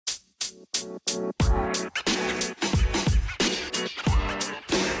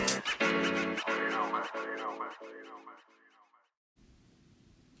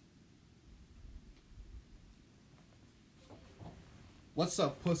What's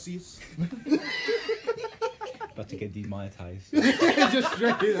up, pussies? About to get demonetized. Just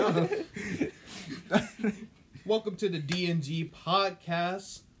straight up. Welcome to the D&G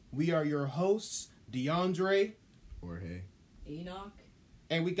podcast. We are your hosts, DeAndre, Jorge, Enoch,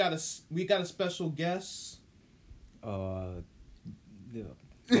 and we got a special guest. Jose.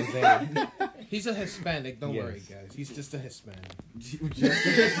 He's a Hispanic. Don't Yes. worry, guys. He's just a Hispanic.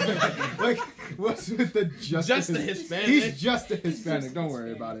 like, what's with the Just a Hispanic. He's just a Hispanic. Don't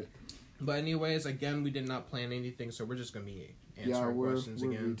worry about it. But anyways, again, we did not plan anything, so we're just gonna be answering Yeah, we're questions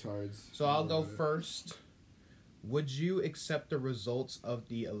again. retards. So I'll go first. Would you accept the results of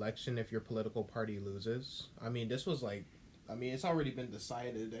the election if your political party loses? I mean, this was like, it's already been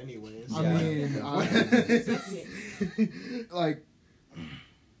decided anyways. I mean, like,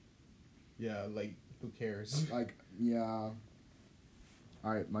 yeah, like, who cares? yeah. All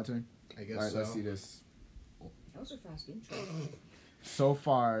right, my turn. I guess All right, so. let's see this. that was a fast intro. So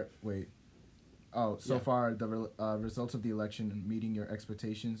far, Yeah. far, the results of the election meeting your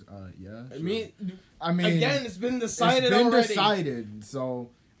expectations. Yeah. I sure. mean, again, it's been decided It's been already. decided. So,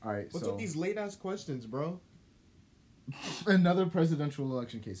 all right. What's so with these late ass questions, bro? another presidential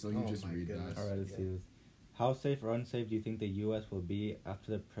election case. So you Oh just my read goodness. that. Alright, let's see this. How safe or unsafe do you think the U.S. will be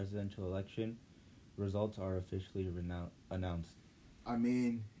after the presidential election results are officially announced? I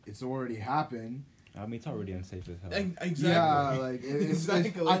mean, it's already happened. I mean, it's already unsafe as hell. Exactly. Yeah, like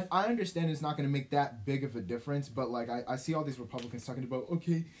Exactly. I understand it's not going to make that big of a difference, but like I see all these Republicans talking about,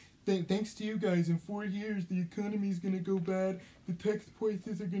 okay, thanks to you guys, in 4 years the economy's going to go bad, the tax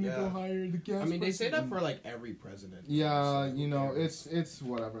prices are going to go higher, the gas. They prices- say that for like every president. Yeah, So you who know, cares? it's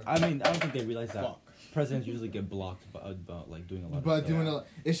whatever. I mean, I don't think they realize that Fuck. presidents usually get blocked about like doing a lot But of stuff. doing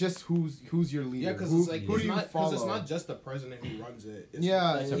it's just who's your leader? Yeah, because who, it's like who do you follow? it's not just the president who runs it. It's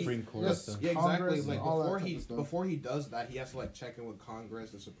Yeah, like, Supreme Court yes, stuff. Yeah, exactly. Congress, Like all that type of stuff. before he does that, he has to like check in with Congress,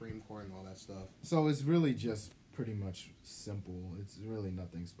 the Supreme Court, and all that stuff. So it's really just pretty much simple. It's really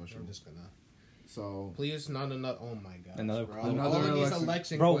nothing special. I'm just gonna So please not another. Oh my god, Another bro. clue. All of these Another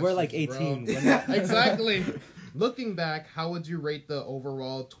election Bro, we're like questions, 18. bro. We're not- Exactly. Looking back, how would you rate the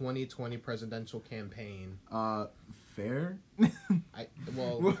overall 2020 presidential campaign? fair.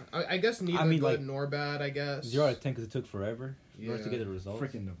 I guess neither mean, good like, nor bad. I guess 0 out of 10 because it took forever for us to Yeah. get the results.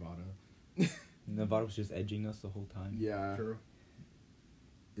 Freaking Nevada. Nevada was just edging us the whole time. Yeah. True.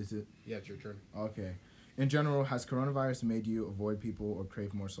 Is it? Yeah, it's your turn. Okay. In general, has coronavirus made you avoid people or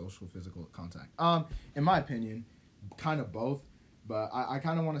crave more social physical contact? In my opinion, kind of both. But I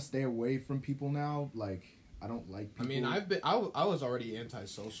kind of want to stay away from people now. Like, I don't like people. I mean, I was already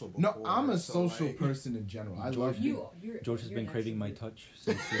antisocial before. No, I'm a so, social like, person in general. I love you. George has you're been craving my naturally- touch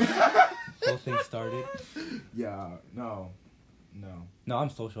since this whole thing started. Yeah. No. No, I'm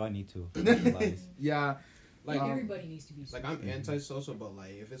social. I need to. Realize. Yeah. Like, everybody needs to be. like I'm antisocial, but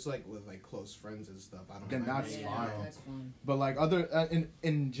like if it's like with like close friends and stuff, I don't. Then mind that's hanging fine. out. That's fine. But like other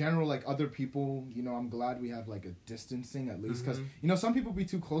in general, like other people, you know, I'm glad we have like a distancing at least, because you know some people be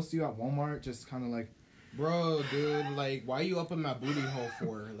too close to you at Walmart, just kind of like, Bro, dude, like why you up in my booty hole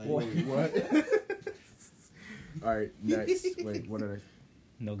for? Like, wait, what? All right, next. Wait, what are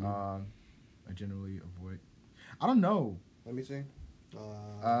No. I generally avoid. I don't know. let me see.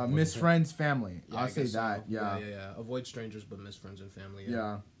 Miss Friends family. Yeah, I'll I say guess so. that. Yeah. Yeah. Avoid strangers, but miss friends and family.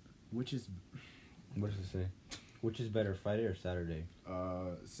 Yeah. Which is What does it say? Which is better, Friday or Saturday?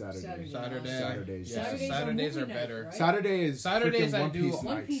 Saturday. Saturday. Saturdays. Yeah, Saturdays are Saturdays are movie night, better. right? Saturday is Saturdays freaking I One do- Piece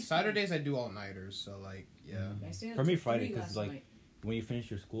One nights. Piece. Saturdays I do all nighters, so like yeah. I stayed up For me, till Friday, 3 'cause, last like, night. When you finish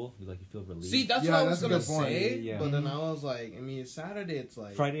your school, you feel relieved. See, that's Yeah, what I was that's a gonna good point. say, Yeah. but then I was like, Saturday it's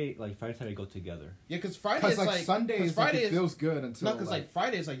like Friday, Saturday go together. yeah, because Friday Because is like, like Sunday is like, Friday it feels good until no, because like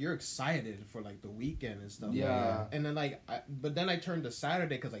Friday is like you're excited for like the weekend and stuff. Yeah. and then like, but then I turned to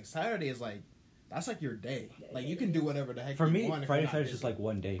Saturday because like Saturday is like that's like your day. Like you can do whatever the heck For you me, want. if Friday, you're not Saturday's just busy. like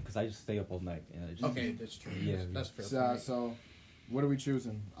one day because I just stay up all night. And I just, Okay, that's true. Yeah, that's fair. So, what are we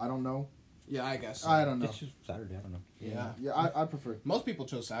choosing? I don't know. Yeah, I guess. So. I don't know. It's just Saturday. I don't know. Yeah. Yeah, I prefer. Most people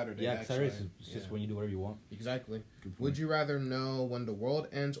chose Saturday. Yeah, actually. Saturday is just Yeah. when you do whatever you want. Exactly. Good point. Would you rather know when the world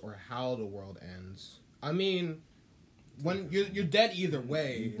ends or how the world ends? I mean, when you're dead either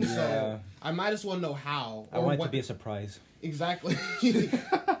way, Yeah. so I might as well know how. I want it to be a surprise. Exactly.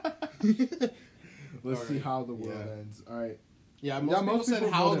 Let's see Alright. how the world Yeah. ends. All right. yeah, Yeah, most people most said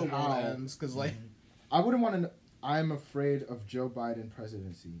people how the voted world how. ends because like I wouldn't want to. I'm afraid of Joe Biden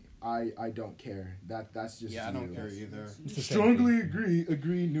presidency. I don't care. That's just Yeah, I don't you. care either. It's the same Strongly thing.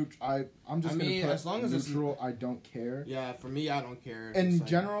 agree. I'm just I mean, gonna put as long as it's neutral. I don't care. Yeah, for me, I don't care. In It's like,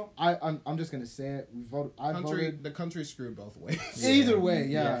 general, I'm just gonna say it. I voted the country screwed both ways. Yeah. either way.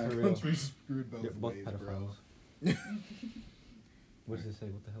 Yeah. Yeah, for real. Country screwed both They're both ways, bro. pedophiles. What does it say?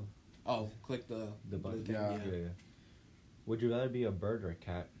 What the hell? Oh, click the button. thing, Yeah. Yeah. Would you rather be a bird or a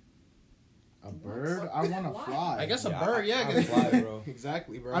cat? A bird? I want to Why? fly. I guess a Yeah, bird, yeah. I'll 'cause- fly, bro.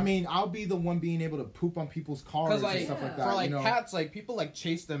 Exactly, bro. I mean, I'll be the one being able to poop on people's cars because and like stuff like Yeah. that. for like you know? cats, like people like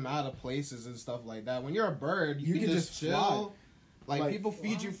chase them out of places and stuff like that. When you're a bird, you can just chill. fly. Like, Like, people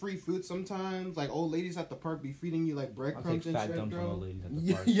feed you free food sometimes. Like old ladies at the park be feeding you like I'll take breadcrumbs and fat shit, dumps on old bro. ladies at the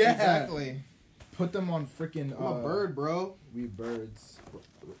Yeah. park. Exactly. Put them on freaking. I'm a bird, bro. We birds.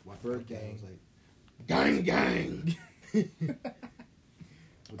 Bird gang. Like, gang, gang.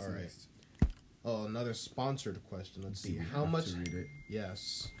 What's All right. next? Oh, another sponsored question. Let's see. We How have much? to read it.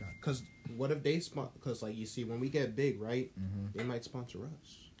 Yes. God. Because what if they sponsor? Because like you see, when we get big, right, Mm-hmm. they might sponsor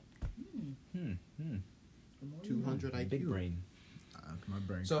us. Hmm. The more you know. 200 IQ. Big brain. My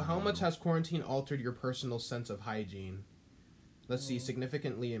brain. So, kinda how much little. has quarantine altered your personal sense of hygiene? Let's see. Oh.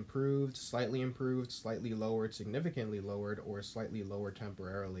 Significantly improved, slightly lowered, significantly lowered, or slightly lowered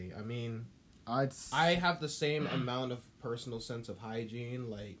temporarily. I mean, I have the same amount of personal sense of hygiene.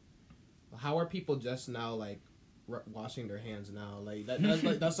 Like, how are people just now like washing their hands now? Like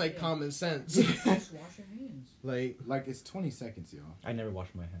that's like Yeah. common sense. Just wash your hands. Like it's 20 seconds, y'all. I never wash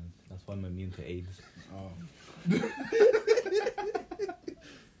my hands. That's why I'm immune to AIDS. Oh.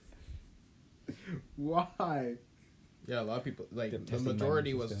 Why? yeah, a lot of people like The the testing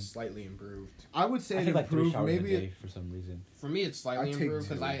majority methods was is done. slightly improved. I would say I it take like 3 improved. showers Maybe a day for some reason. For me, it's slightly I take improved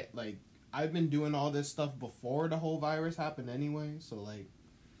because two. I've been doing all this stuff before the whole virus happened anyway. So like,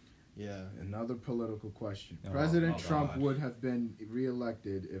 yeah. Another political question. Oh, President oh, Trump God. would have been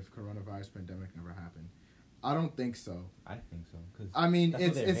reelected if coronavirus pandemic never happened. I don't think so. I think so. Cause I mean, that's what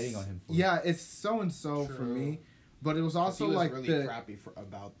it's they're hating on him for. yeah, it's so and so for True. me, but it was 'Cause also he was like really crappy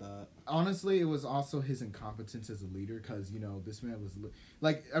about that. honestly, it was also his incompetence as a leader because this man was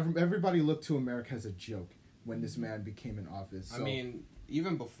like everybody looked to America as a joke when this man became in office. So, I mean,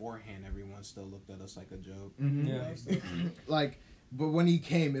 even beforehand, everyone still looked at us like a joke. mhm. Yeah. like, but when he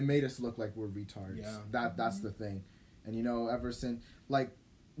came, it made us look like we're retards. Yeah. That's the thing, and ever since, like,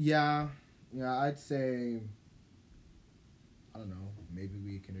 yeah, I'd say, I don't know, maybe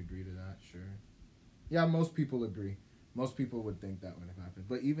we can agree to that. Sure, yeah, most people agree. Most people would think that would have happened,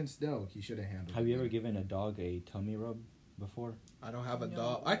 but even still, he should have handled. Have it you ever better. given a dog a tummy rub before? I don't have a No,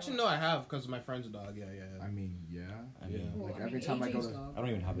 dog. no. Actually, no, I have because my friend's dog. Yeah. I mean, yeah, I mean, Yeah. Like, every time I go AJ's to- dog. I don't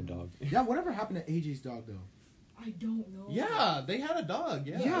even have a dog. yeah. Whatever happened to AJ's dog though? I don't know. Yeah, they had a dog.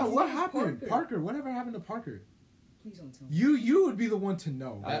 Yeah. Yeah, his what name is happened, Parker. Whatever happened to Parker? Please don't tell me. You would be the one to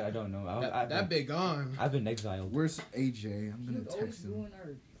know. I don't know. That big gone. I've been exiled. Where's AJ? I'm He gonna would always text him. ruin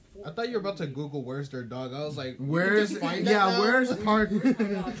our. I thought you were about to Google where's their dog. I was like, you can Where's just find that now? where's Oh my Parker?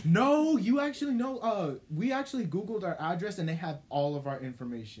 gosh. No, you actually know. We actually Googled our address and they have all of our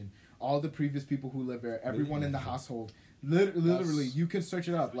information. All the previous people who live there, everyone in the household. Literally, That's- you can search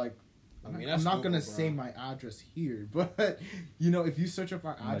it up. Like, I mean, I'm that's not Google, gonna bro. say my address here, but if you search up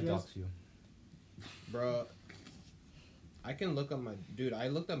our I'm gonna address, dox you. Bro, I can look up my dude. I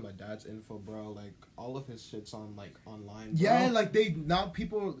looked at my dad's info, bro. Like all of his shit's on like online. Bro. yeah, like now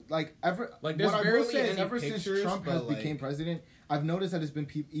people like Like, there's what I will barely say is any ever since pictures, Trump but, has like- became president, I've noticed that it's been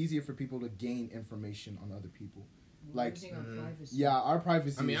easier for people to gain information on other people. We're Like, losing our mhm. privacy. Yeah, our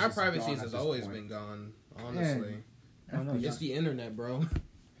privacy. I mean, is our just privacy gone at has this always point. been gone. Honestly, Oh, no, FBI. it's the internet, bro.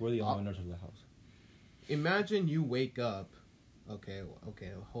 We're the only owners of the house. Imagine you wake up. Okay,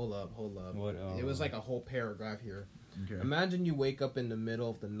 hold up. What? It was like a whole paragraph here. Okay. Imagine you wake up in the middle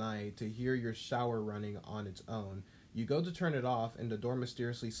of the night to hear your shower running on its own. You go to turn it off, and the door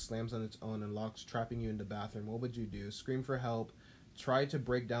mysteriously slams on its own and locks, trapping you in the bathroom. What would you do? Scream for help? Try to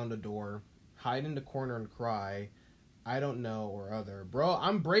break down the door? Hide in the corner and cry? I don't know, or other. Bro,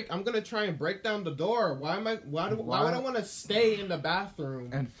 I'm gonna try and break down the door. Why would I want to stay in the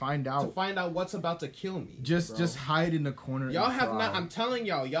bathroom And find to out. find out what's about to kill me? Just bro? hide in the corner. Y'all and have cry. not. I'm telling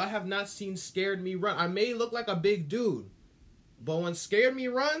y'all have not seen Scared Me run. I may look like a big dude, but when Scared Me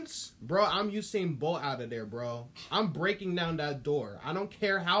runs, bro, I'm Usain Bolt out of there, bro. I'm breaking down that door. I don't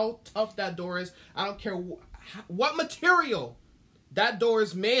care how tough that door is. I don't care what material that door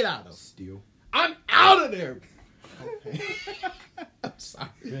is made out of. Steel. I'm out of there. Okay. I'm sorry.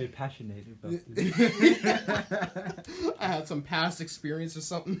 Very passionate about this. I had some past experience or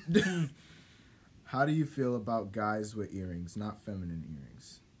something. How do you feel about guys with earrings, not feminine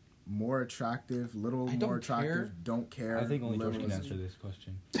earrings? more attractive, little I more don't attractive, care. don't care. I think only George can liberalism. answer this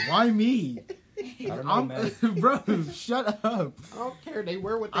question. Why me? I don't know, man. Bro, shut up. I don't care. They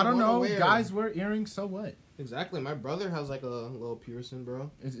wear what they I don't wanna know. wear. Guys wear earrings, so what? Exactly. My brother has like a little piercing, bro.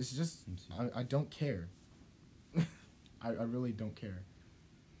 It's just, I don't care. I really don't care.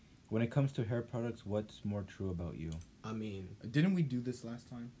 When it comes to hair products, what's more true about you? I mean, Didn't we do this last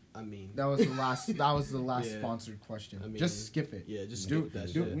time? That was the last. That was the last Yeah. sponsored question. I mean, just skip it. yeah, just Do, skip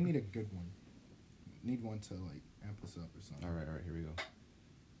that do, shit. we need a good one. Need one to like amp us up or something. All right, here we go.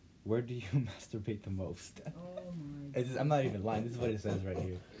 Where do you masturbate the most? Oh my. I'm not even lying. This is what it says right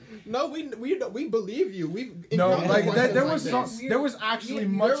here. No, we believe you. We No, encountered like questions there like was this. there was actually There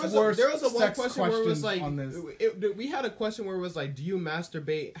much was worse. there was a one sex question where it was questions like, on this. we had a question where it was like, do you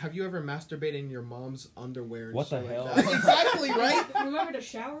masturbate? Have you ever masturbated in your mom's underwear? And What the shit like hell? that? Exactly, right? Remember the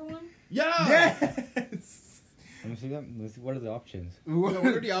shower one? Yeah. Yes. Let me see that. Let's see, what are the options? What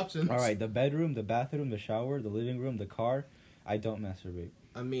are the options? All right, the bedroom, the bathroom, the shower, the living room, the car. I don't masturbate.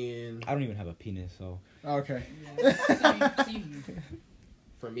 I mean, I don't even have a penis, so. Okay. Yeah, same.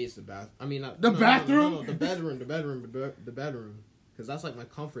 for me, it's the bath. I mean, The bathroom? No, the bedroom. Because that's like my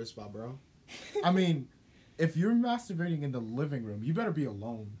comfort spot, bro. I mean, if you're masturbating in the living room, you better be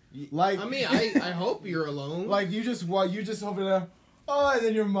alone. Like, I mean, I hope you're alone. like you just over there. Oh, and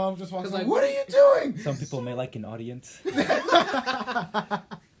then your mom just walks 'Cause, like, like, "What are you doing?" Some people may like an audience.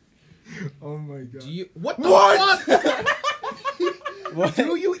 Oh my god. Do you what the What? fuck? What?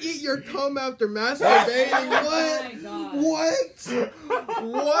 Do you eat your cum after masturbating? What? Oh my god.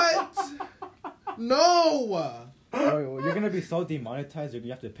 What? No. Oh, you're gonna be so demonetized. You're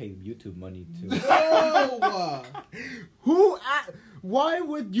gonna have to pay YouTube money too. No. Why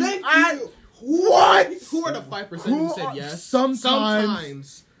would you? Thank add- you. What? Who are the 5% Who who said are- yes?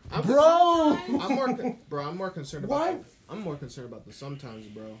 sometimes. I'm Bro, I'm more concerned Why? about. I'm more concerned about the sometimes,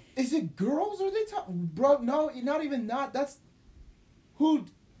 bro. is it girls or they bro? No, not even that. That's who,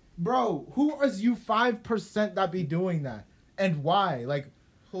 bro. Who is you 5% that be doing that, and why? Like,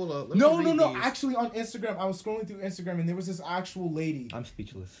 Hold up. Let no. me read these. Actually, on Instagram, I was scrolling through Instagram, and there was this actual lady I'm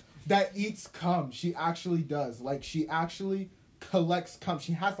speechless. that eats cum. She actually does. Like, she actually collects cum.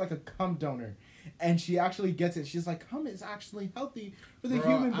 She has like a cum donor, and she actually gets it. She's like, cum is actually healthy for the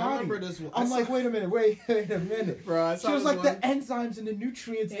Bro, human I body. remember this one. I'm like, wait a minute, wait a minute. Bro, I She saw was this like one. the enzymes and the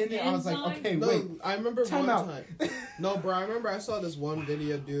nutrients in it. I was like, enzyme? okay, No, wait. I remember Time one out. time. No, bro, I remember I saw this one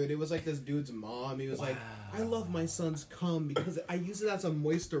video, dude. It was like this dude's mom. He was like, I love my son's cum because I use it as a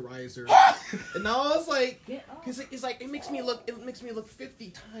moisturizer. And I was like, Get up. cause it's like it makes me look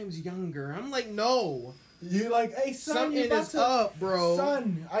 50 times younger. I'm like, no, You like, hey son, you something about is to, up, bro.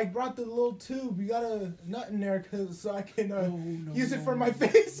 son. I brought the little tube. You got a nut in there, so I can No, use it no, for my no,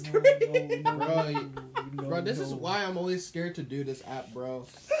 face cream. Bro, this is why I'm always scared to do this app, bro.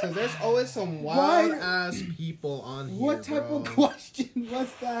 Cause there's always some Why? wild ass people on here. What type bro. of question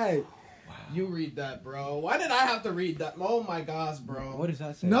was that? You read that, bro. Why did I have to read that? Oh my gosh, bro. What does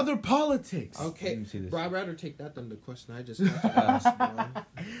that say? Another politics. Okay, Let me see this. bro, I'd rather take that than the question I just got to ask, bro.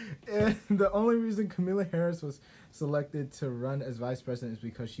 And the only reason Kamala Harris was selected to run as vice president is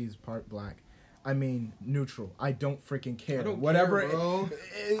because she's part black. I mean, neutral. I don't freaking care. I don't Whatever. care, bro.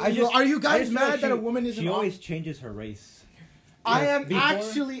 Are you I guys just feel mad like that a woman is She always changes her race. I am Before-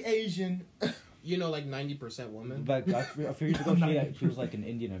 actually Asian. You know, like 90% woman. But a few years ago, she was like an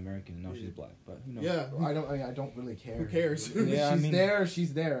Indian American, and now she's black. But you know, Yeah. I don't really care. Who cares? Yeah, I she's mean- there.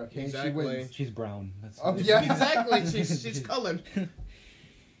 She's there. Okay. Exactly. She wins. she's brown. That's Oh, yeah. Exactly. She's colored.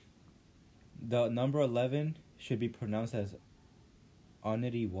 The number 11 should be pronounced as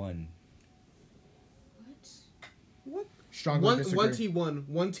Onity 1. What? Strongly disagree.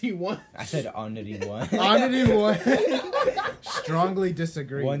 1T1. I said Onity 1. Honesty one. Strongly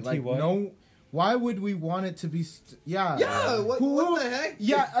disagree. 1T1? Like, no. Why would we want it to be? Yeah. Yeah, what the heck?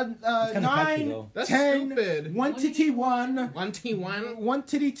 Yeah. It's kinda catchy, 9, though. That's 10, stupid. 1 titty 1, 1T1? 1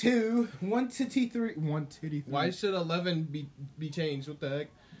 titty 2, 1 titty 3, 1 titty 3. Why should 11 be changed? What the heck?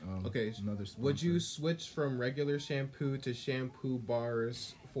 Okay, Another Would you sponsor. switch from regular shampoo to shampoo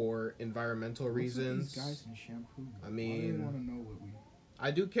bars for environmental What's with reasons? these guys in shampoo. I Why do mean- they want to know what we? I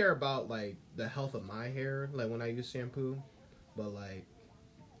do care about like the health of my hair, like when I use shampoo, but like,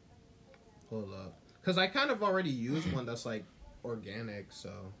 hold up, because I kind of already use one that's like organic, so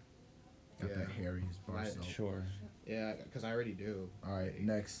Got yeah, that Harry's bar Right. soap. Sure. yeah, because I already do. All right,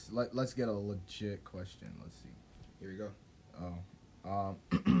 next. Let's get a legit question. Let's see. Here we go.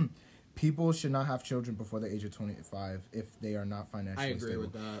 People should not have children before the age of 25 if they are not financially I agree stable.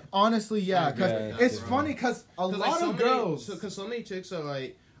 with that. Honestly, yeah, I agree because with that, it's bro. funny because a lot like, of girls. because so many chicks are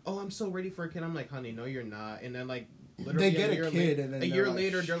like, "Oh, I'm so ready for a kid." I'm like, "Honey, no, you're not." And then like literally They get a year kid la- and then a they're, year like,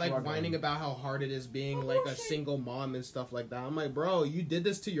 later they're like struggling. whining about how hard it is being like a single mom and stuff like that. I'm like, bro, you did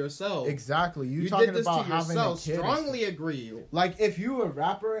this to yourself. Exactly. You You talking did this about to having yourself. a kid. Strongly agree. Like if you a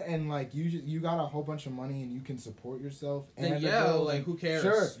rapper and like you got a whole bunch of money and you can support yourself Then and a yeah, girl, like who cares?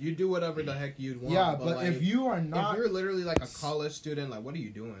 Sure. You do whatever the heck you'd want. Yeah, but like, if you are not if you're literally like a college student, like what are you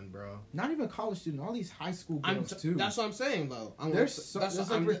doing, bro? not even a college student, all these high school girls too. That's what I'm saying though. There's so, that's that's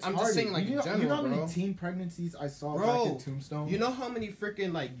what like I'm just saying retarded. like you know, in general, you know how bro. many teen pregnancies I saw Bro, back at Tombstone? You know how many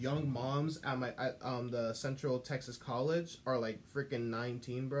freaking like young moms at the Central Texas College are like freaking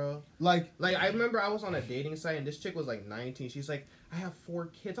 19, bro? like Like I remember I was on a dating site and this chick was like 19. She's like, I have 4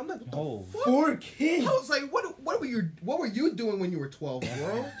 kids. I'm like, what the Oh. fuck? 4 kids. I was like, what were you doing when you were 12,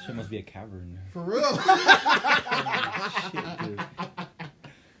 bro? Shit must be a cavern. For real. Shit, dude.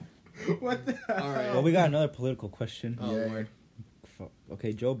 What the hell? All right. Well, we got another political question. Oh, Yeah. Lord.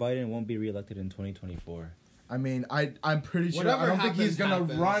 Okay, Joe Biden won't be reelected in 2024. I mean, I'm pretty sure. Whatever I don't think he's gonna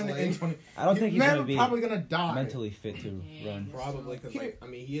happens, run like- in 20. I don't think he's man gonna be probably gonna die. mentally fit to run. Probably because like I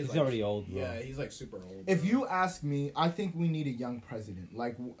mean he is He's like, already old, bro. Yeah, he's like super old. If bro. you ask me, I think we need a young president.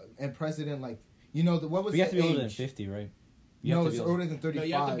 Like, and president, like, you know, what was But you have the to be age? older than 50, right? You No, have it's to be older than no, 35.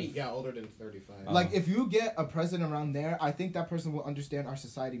 you have to be older than 35. Like, if you get a president around there, I think that person will understand our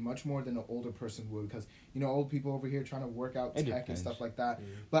society much more than an older person would. Because, you know, old people over here trying to work out It tech and depends. stuff like that. Mhm.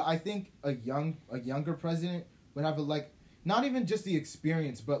 But I think a younger president would have, not even just the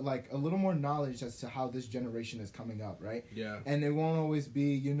experience, but, like, a little more knowledge as to how this generation is coming up, right? Yeah. And it won't always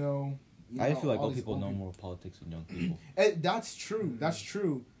be, I feel like all old these people know people. more politics than young people. That's true. That's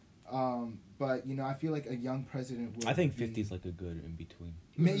true. But I feel like a young president would. I think be- 50 is like a good in between.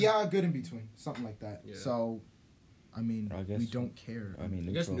 Yeah, good in between, something like that. Yeah. So, I mean, I guess- we don't care. I mean,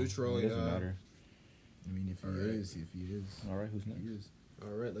 I guess neutral, It doesn't yeah. matter. I mean, if he Alright. is, All right, who's next? he is. All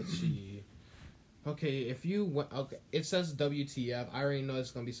right, let's see. Okay, if you went, okay, it says WTF. I already know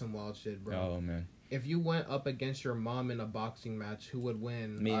it's gonna be some wild shit, bro. Oh man, If you went up against your mom in a boxing match, who would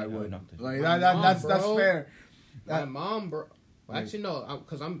win? me. I would. knock the- Like My that. mom, That's bro. fair. My That- mom, bro. Well, Like- actually, no,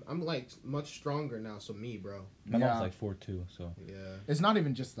 because I'm like much stronger now. So me, bro. My Yeah. mom's like 4'2", so Yeah. It's not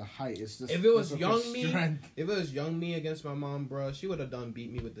even just the height. It's just If it was it's young the me, strength. if it was young me against my mom, bro, she would have done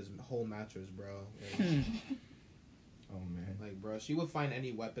beat me with this whole mattress, bro. Like, Oh man. like, bro, she would find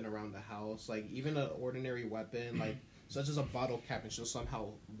any weapon around the house, like even an ordinary weapon, like such as a bottle cap, and she'll somehow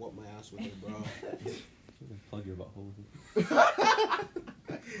whoop my ass with it, bro. plug your butthole. with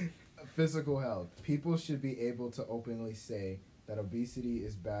it. Physical health. People should be able to openly say that obesity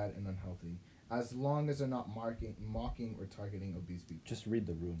is bad and unhealthy, as long as they're not mocking, or targeting obese people. Just read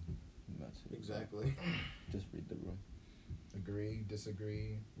the room. That's it. Exactly. Just read the room. Agree,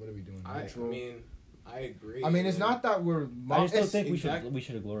 disagree. What are we doing? I Neutral? mean, I agree. I mean, it's not that we're. I just don't it's- think exact- we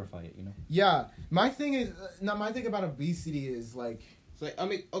should glorify it. You know. Yeah, my thing is, my thing about obesity is like It's like, I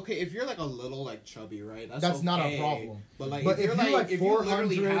mean, okay, if you're like a little like chubby, right? that's not a okay. problem. But like, But if you're if you, like, like, if you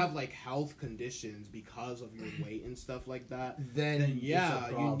literally 400 have like health conditions because of your weight and stuff like that, Then then it's a yeah,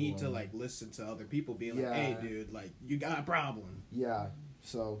 you need to problem. like listen to other people being like, Yeah. hey, dude, like you got a problem. Yeah,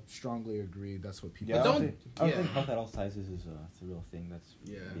 so strongly agree. That's what people. Yeah, I don't- don't think, I don't yeah. think health at all sizes is it's a real thing. That's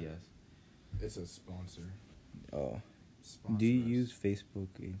Yeah. BS. It's a sponsor. Oh. Sponsor Do you us. use Facebook,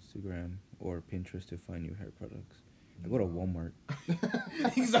 Instagram, or Pinterest to find new hair products? I go to Walmart.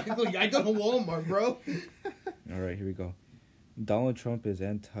 Exactly. I go to Walmart, bro. All right, here we go. Donald Trump is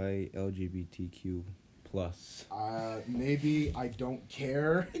anti-LGBTQ plus. Maybe I don't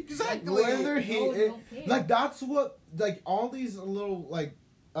care. Exactly. Whether he, No, it- don't care. like that's what like all these little like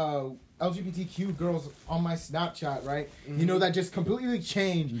LGBTQ girls on my Snapchat, right? You know that just completely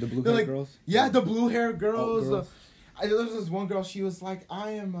changed. The blue They're hair like, girls. Yeah, the blue hair girls. girls. There was this one girl. She was like,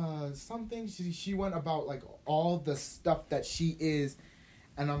 "I am something." She went about like all the stuff that she is,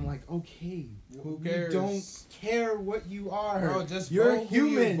 and I'm like, okay, Who we cares? don't care what you are. Bro, just you're vote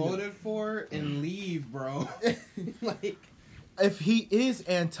human. who you voted for and leave, bro. Like, If he is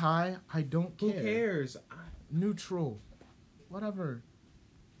anti, I don't care. who cares? Neutral, whatever.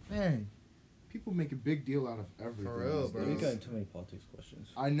 Man, people make a big deal out of everything. For real, these bro. We days. got too many politics questions.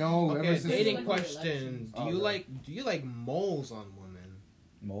 I know. Okay, ever since dating Like question. elections. Do you like moles on women?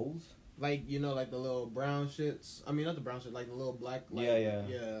 Moles? Like, you know, like the little brown shits. I mean, not the brown shit, like the little black. Like, Yeah.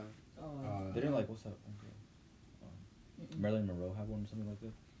 Yeah. Oh. They didn't like what's that? Marilyn Monroe have one or something like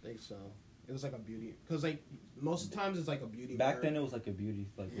that. I think so. It was like a beauty, cause like most of the times it's like a beauty. Back mark. then it was like a beauty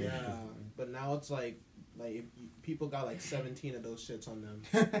Yeah, but now it's like if people got like 17 of those shits on them.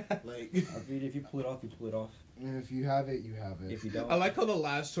 Like, If you pull it off, you pull it off. If you have it, you have it. If you don't, I like how the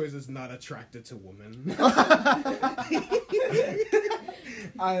last choice is not attracted to women.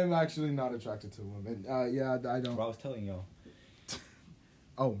 I am actually not attracted to women. Yeah, I don't. Bro, I was telling y'all.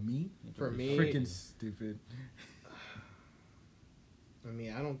 Oh, me? For me, Freaking stupid. I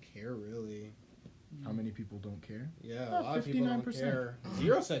mean, I don't care really. How many people don't care? Yeah, a lot of people don't 59%. care.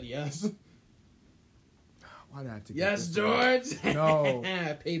 Zero said yes. Why'd I have to get Yes, this George. No.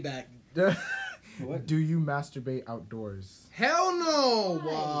 Payback. one? What? Do you masturbate outdoors? Hell no.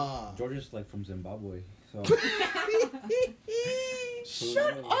 Why? George is like from Zimbabwe, so.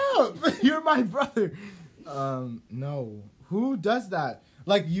 Shut up! You're my brother. No. Who does that?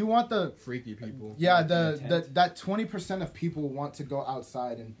 Like, you want the... Freaky people. Yeah, tent. that 20% of people want to go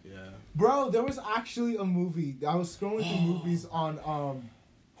outside and... Yeah. Bro, there was actually a movie. I was scrolling through movies on...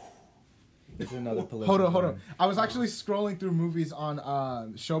 This is another Hold on. I was actually scrolling through movies on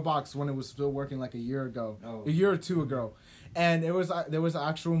Showbox when it was still working like a year ago. Oh. A year or two ago. And it was there was an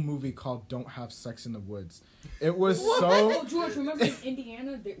actual movie called Don't Have Sex in the Woods. It was Oh, so... George, remember in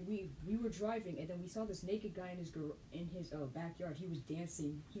Indiana that we were driving and then we saw this naked guy in his backyard. He was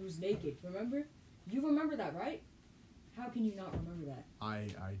dancing. He was naked. Remember? You remember that, right? How can you not remember that? I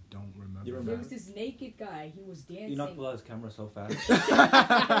don't remember. You There remember? was this naked guy. He was dancing. You knocked pull out his camera so fast.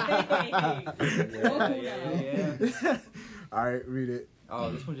 Yeah. Alright, read it.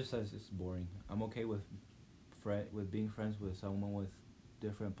 Oh, this one just says it's boring. I'm okay with being friends with someone with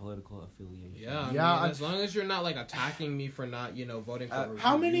different political affiliations. Yeah, Yeah, I mean, as long as you're not like attacking me for not, voting for.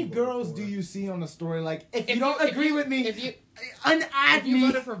 How who many you voted girls for. do you see on the story like, if If you don't agree with me, if you unadd if you me?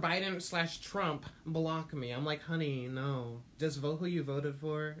 voted for Biden/Trump, block me. I'm like, honey, no, just vote who you voted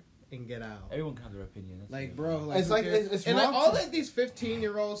for and get out. Everyone can have their opinion. That's Like, it. bro, like, It's who like- cares? it's and like wrong all to- like these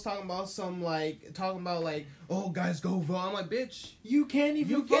 15-year-olds talking about like, oh, guys, go vote. I'm like, bitch, You can't even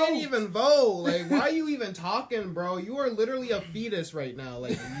you can't even vote. Like, why are you even talking, bro? You are literally a fetus right now.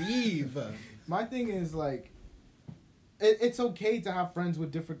 Like, leave. My thing is like, it's okay to have friends with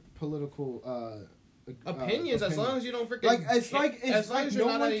different political Opinions, as long as you don't freaking like it's as long like as you're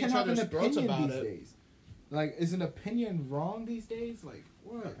no not one at can each have an other's throats opinion about these it. days. Like, is an opinion wrong these days? Like,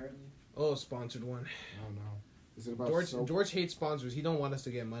 what? Apparently. Oh, sponsored one. I don't know. Is it about soap? George hates sponsors. He don't want us to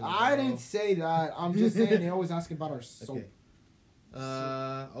get money. I bro. didn't say that. I'm just saying they always asking about our soap. Okay.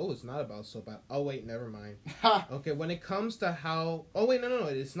 It's not about soap. Oh wait, never mind. Ha! Okay, when it comes to how, oh wait, no,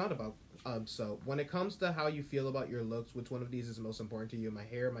 it's not about soap. When it comes to how you feel about your looks, which one of these is most important to you? My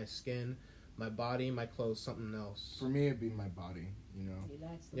hair, my skin, my body, my clothes, something else. For me, it'd be my body. You know.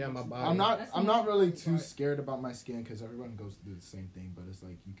 Yeah, my body. I'm not really too scared about my skin because everyone goes through the same thing. But it's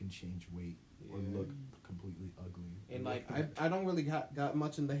like you can change weight or Yeah. look completely ugly. And like I don't really got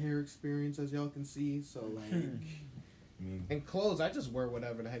much in the hair experience, as y'all can see. So like, I mean, and clothes, I just wear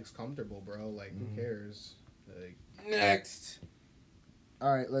whatever the heck's comfortable, bro. Like, Mhm. who cares? Like, next.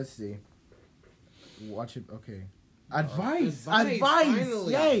 All right, let's see. Watch it. Okay. Advice. Advice,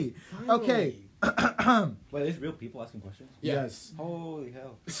 finally. Yay. Okay. Wait, there's real people asking questions? Yeah. Yes. Holy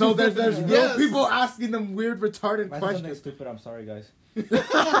hell. So there's real Yes. people asking them weird, retarded My something questions. stupid, I'm sorry, guys. I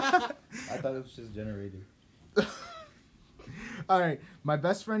thought it was just generated. All right. My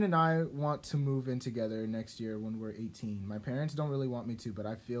best friend and I want to move in together next year when we're 18. My parents don't really want me to, but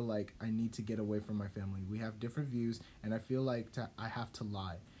I feel like I need to get away from my family. We have different views, and I feel like I have to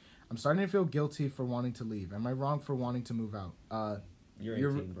lie. I'm starting to feel guilty for wanting to leave. Am I wrong for wanting to move out? You're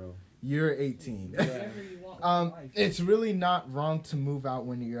You're- 18, bro. You're 18. Whatever you want with your life. It's really not wrong to move out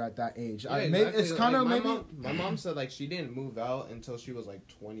when you're at that age. Yeah, Maybe exactly. it's kind of Like, maybe. my mom said like she didn't move out until she was like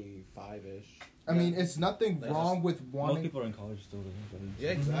 25ish. I mean, it's nothing Like, wrong with Most wanting. people are in college still.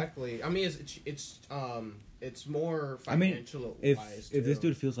 Yeah, exactly. I mean, it's more I mean, financial If wise. this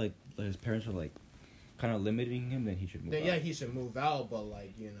dude feels like his parents are like kind of limiting him, then he should move then out. yeah, he should move out. But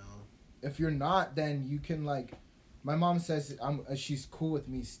like If you're not, then you can like. My mom says she's cool with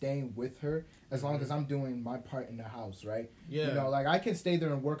me staying with her as long as I'm doing my part in the house, right? yeah, You know, like I can stay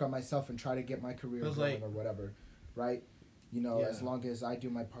there and work on myself and try to get my career 'Cause, going like- or whatever, right? You know, Yeah. as long as I do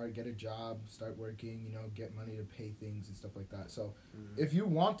my part, get a job, start working, you know, get money to pay things and stuff like that. So, if you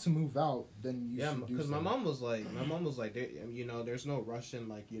want to move out, then you yeah, should do because so. my mom was like, there's no rush in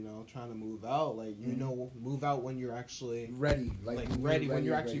like trying to move out. Like move out when you're actually ready, like when ready, when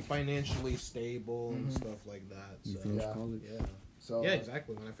you're actually ready. financially stable and Mhm. stuff like that. You So finish Yeah. college? yeah, So, yeah,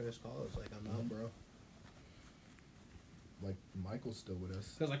 exactly. When I finish college, like I'm out, bro. like Michael's still with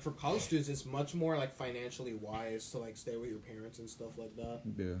us. Because like for college students, it's much more like financially wise to like stay with your parents and stuff like that.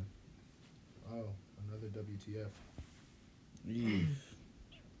 Yeah. Oh, another WTF.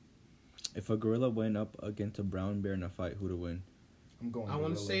 If a gorilla went up against a brown bear in a fight, who'd win? I'm going. I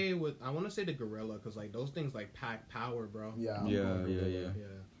want to gorilla. say the gorilla because like those things like pack power, bro. Yeah. I'm Yeah, going yeah, gorilla. yeah.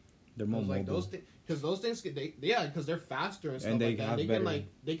 Yeah. They're more like mobile. because those things because they're faster and stuff And they like that. have They better-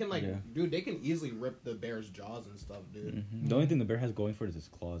 can like yeah. dude, they can easily rip the bear's jaws and stuff, dude. Mhm. The only thing the bear has going for it is its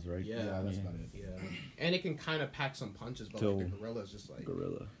claws, right? Yeah. Yeah, that's Yeah. about it. Yeah, and it can kind of pack some punches, but So- like the gorilla's just like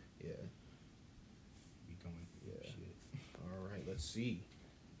Gorilla. yeah. We going. Yeah. Shit. All right, let's see.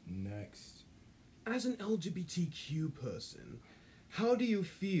 Next. As an LGBTQ person, how do you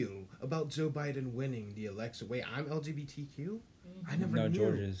feel about Joe Biden winning the election? Wait, I'm LGBTQ? I never No, knew.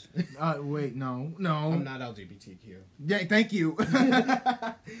 George is. Wait, no. I'm not LGBTQ. Yeah, thank you.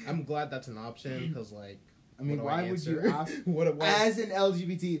 I'm glad that's an option because, like, I mean, what do why would you answer? ask? what? As an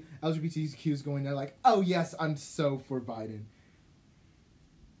LGBTQ is going there, like, oh yes, I'm so for Biden.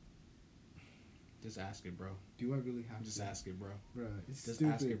 Just ask it, bro. Do I really have Just to? ask it, bro. Bruh, it's Just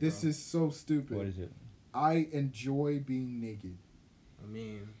stupid. ask it, This bro. is so stupid. What is it? I enjoy being naked. I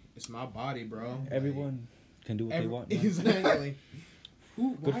mean, it's my body, bro. Everyone can do what they want. man. Exactly.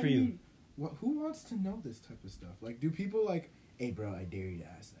 Who? Good why for do you. Who wants to know this type of stuff? Like, do people like, hey, bro, I dare you to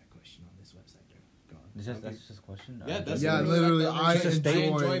ask that question on this website? Go on. That's just a question. Yeah, I that's Yeah, literally literally, I it's just I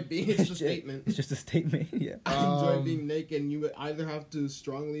enjoy- enjoy being. It's a statement. It's just a statement. Yeah. I enjoy Um, being naked, and you would either have to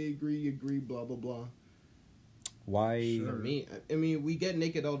strongly agree, blah blah blah. Why? Sure. For me, I mean, we get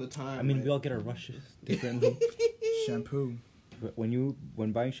naked all the time. I mean, right? we all get our rushes differently. Shampoo. But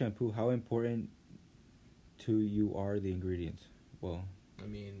when buying shampoo, how important to you are the ingredients? Well, I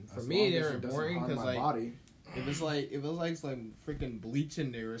mean, for As me, long as they're it doesn't important harm because my like body. if it's like some freaking bleach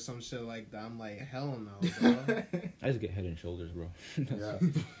in there or some shit like that, I'm like, hell no, bro. I just get Head and Shoulders, bro. Yeah.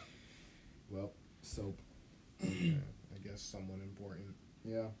 Well, soap. Yeah, I guess somewhat important.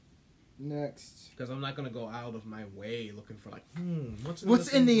 Yeah. Next. Because I'm not gonna go out of my way looking for like, what's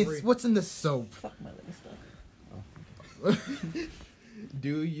What's in the soap? Fuck my leg stuck.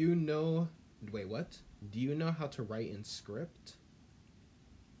 Do you know? Wait, what? Do you know how to write in script?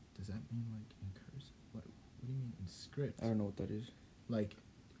 Does that mean like in cursive? What do you mean in script? I don't know what that is. Like,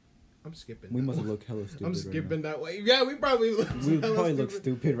 I'm skipping. We that must one. look hella stupid. I'm right skipping that way. Yeah, we probably look. now. We hella probably look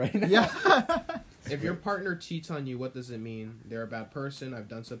stupid. stupid right now. yeah. If your partner cheats on you, what does it mean? They're a bad person. I've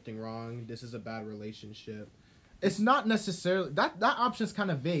done something wrong. This is a bad relationship. It's not necessarily that option's kind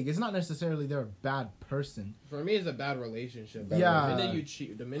of vague. It's not necessarily they're a bad person. For me, it's a bad relationship. Yeah.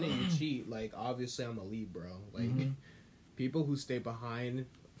 The minute you cheat, like obviously I'm a lead, bro. Like Mhm. people who stay behind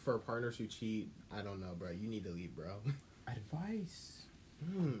for partners who cheat, I don't know, bro. You need to leave, bro. Advice.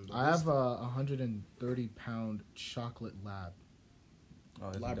 The I have wisdom. a 130-pound chocolate lab. Oh,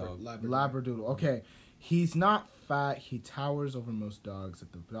 it's a Labrador. dog. Labradoodle. Okay. He's not fat. He towers over most dogs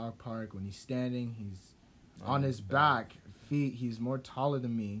at the dog park. When he's standing, he's on his back feet. He's more taller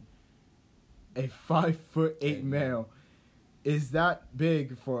than me. A 5'8" male. Is that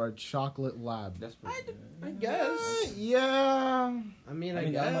big for a chocolate lab? That's pretty. I guess. Yeah. I mean, I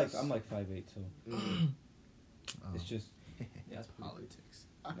mean, guess. I'm like 5'8", so Mm. it's just that's politics.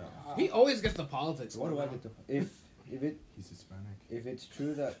 No. He always gets the politics. What do I get to? If He's Hispanic. it's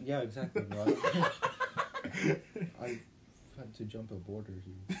true that exactly, bro. I had to jump a border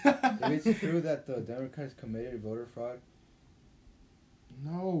here. If it's true that the Democrats committed voter fraud,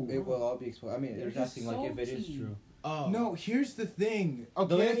 No. it will all be exposed. I mean, They're they're just asking like if it is salty. true. Oh No, here's the thing.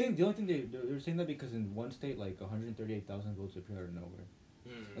 Okay. The only thing they're saying that because in one state like 138,000 votes appeared out of nowhere,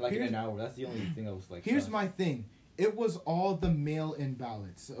 like in Here's- an hour. That's the only thing I was like. Here's my thing. It was all the mail-in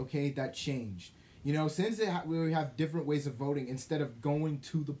ballots, okay, that changed. You know, since we have different ways of voting, instead of going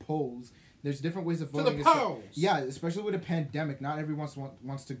to the polls, there's different ways of To voting. the polls. Yeah, especially with a pandemic, not everyone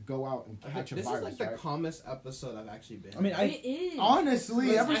wants to go out and catch a This virus. is like the right? calmest episode I've actually been. I mean, It is. Honestly,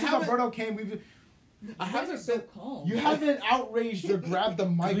 Listen, ever I since haven't- Alberto came, I You guys haven't are so been. calm. you haven't outraged or grabbed the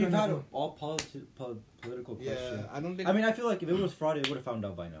mic. We've or had anything. all political Yeah, questions. I don't think. I mean, I feel like if it was fraud, it would have found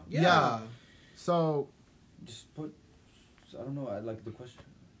out by now. Yeah. So Just put. I don't know. I like the question.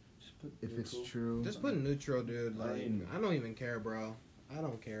 Just put. if it's neutral. true, Just put neutral, dude. I Like, mean- I don't even care, bro. I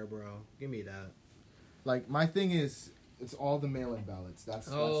don't care, bro. Give me that. like my thing is, it's all the mail-in ballots. That's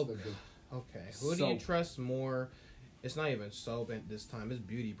Oh. the good. Okay. Who do you Soap. trust more? It's not even soap at this time. It's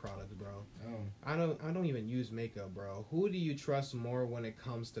beauty products, bro. Oh. I don't even use makeup, bro. Who do you trust more when it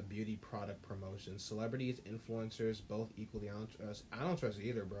comes to beauty product promotions? Celebrities, influencers, both equally. I don't trust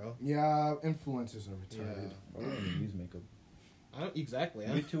either, bro. Yeah, influencers are retarded. I don't even use makeup. I don't exactly.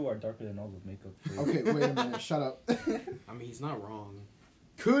 You two are darker than all the makeup. Okay, wait a minute. Shut up. I mean, he's not wrong.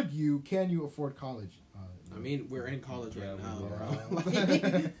 Can you afford college? I mean, we're in college Yeah, right we now, are. bro.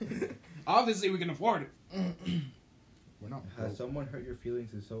 Like, obviously, we can afford it. we're not. Has broke. someone hurt your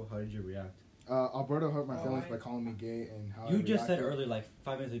feelings? And so, how did you react? Alberto hurt my feelings by Alright. calling me gay and how I You just said reacted. earlier, like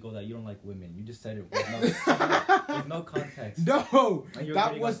 5 minutes ago, that you don't like women. You just said it with with no context. No, And you're that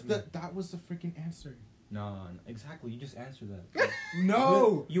getting was onto the me. freaking answer. No, exactly. You just answered that.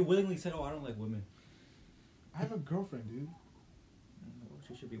 No, You willingly said, "Oh, I don't like women." I have a girlfriend, dude.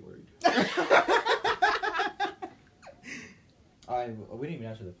 She should be worried. We didn't even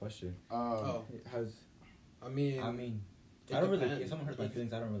answer the question. How's? I mean, I don't really. If someone hurts my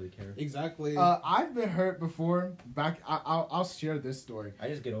feelings, I don't really care. exactly. I've been hurt before. I'll share this story. I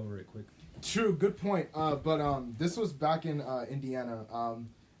just get over it quick. True, good point. But this was back in Indiana.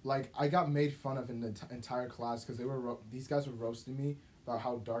 Like I got made fun of in the entire class because these guys were roasting me about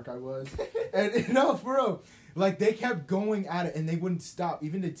how dark I was, and no, for real, like they kept going at it and they wouldn't stop.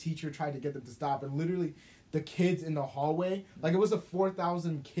 Even the teacher tried to get them to stop, and literally, the kids in the hallway, like it was a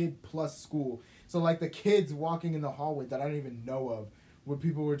 4,000 kid plus school, so like the kids walking in the hallway that I didn't even know of, where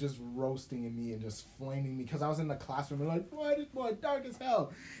people were just roasting me and just flaming me because I was in the classroom and like, why this boy dark as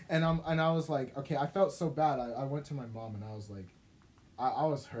hell, and I was like, okay, I felt so bad. I went to my mom and I was like, I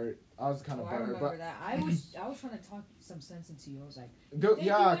was hurt. I was kind of I butthurt, remember but that. I was trying to talk some sense into you. I was like,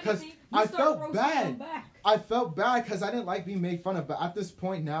 yeah, because I felt them bad. back. I felt bad because I didn't like being made fun of. But at this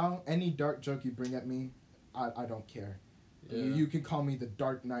point now, any dark joke you bring at me, I don't care. Yeah. You can call me the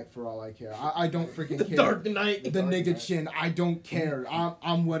Dark Knight for all I care. I don't freaking the care. Dark Knight. The Dark nigga Knight. chin. I don't care.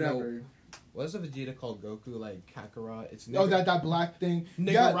 I'm whatever. What's a Vegeta called Goku? Like Kakarot? It's Oh, that black thing.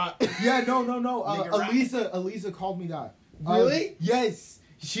 Nigga Yeah, no. Nigga rock. Elisa called me that. Really? Yes.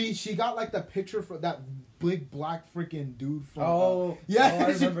 She got like the picture for that big black freaking dude from. Yeah,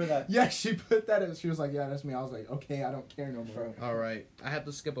 I she- remember that. Yeah, she put that in. She was like, "Yeah, that's me." I was like, "Okay, I don't care no more." All right, I had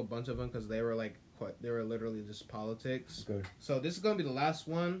to skip a bunch of them because they were like they were literally just politics. Good. So this is gonna be the last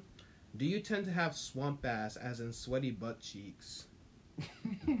one. Do you tend to have swamp ass, as in sweaty butt cheeks?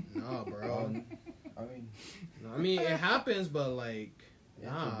 No, bro. I mean, I mean, it happens, but like, it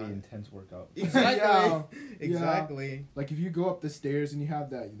nah. could be intense workout. Exactly. Yeah. Exactly. Like if you go up the stairs and you have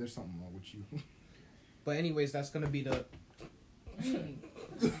that, there's something wrong with you. But anyways, that's gonna be the. Hey,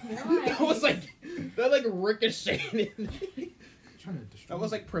 That was like that like ricocheted. Trying to destroy. That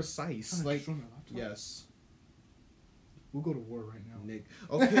was me. like precise. Trying to Like destroy my laptop. yes, We'll go to war right now. Nick.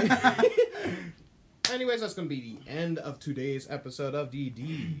 Okay. Anyways, that's gonna be the end of today's episode of the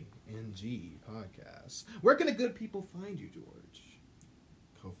DNG podcast. Where can the good people find you, George?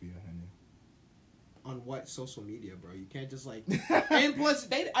 Kofi Ahene. On what social media, bro? You can't just like. And plus,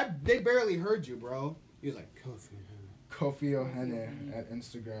 they barely heard you, bro. He was like Kofi. Kofi Ohene at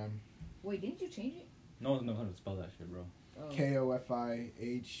Instagram. wait, didn't you change it? No one knows how to spell that shit, bro. Oh. KOFIHOHENE.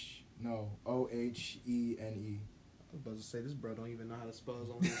 I was about to say this bro don't even know how to spell his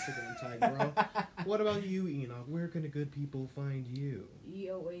own Instagram tag, bro. What about you, Enoch? Where can the good people find you?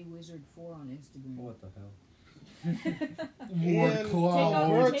 EOA Wizard 4 on Instagram. What the hell? Ward And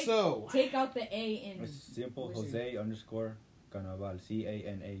Cloud. Word Take- so. Take out the A in It's simple. Wizard. Jose _Canaval.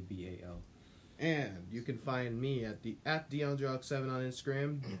 CANABAL. And you can find me at DeAndre7 on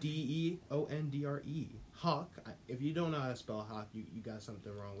Instagram. DEONDRE. Hawk. If you don't know how to spell Hawk, you got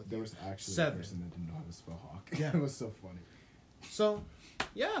something wrong with There you. was actually 7. a person that didn't know how to spell hawk. Yeah. It was so funny. So,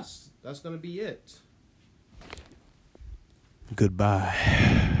 yes, that's gonna be it. Goodbye.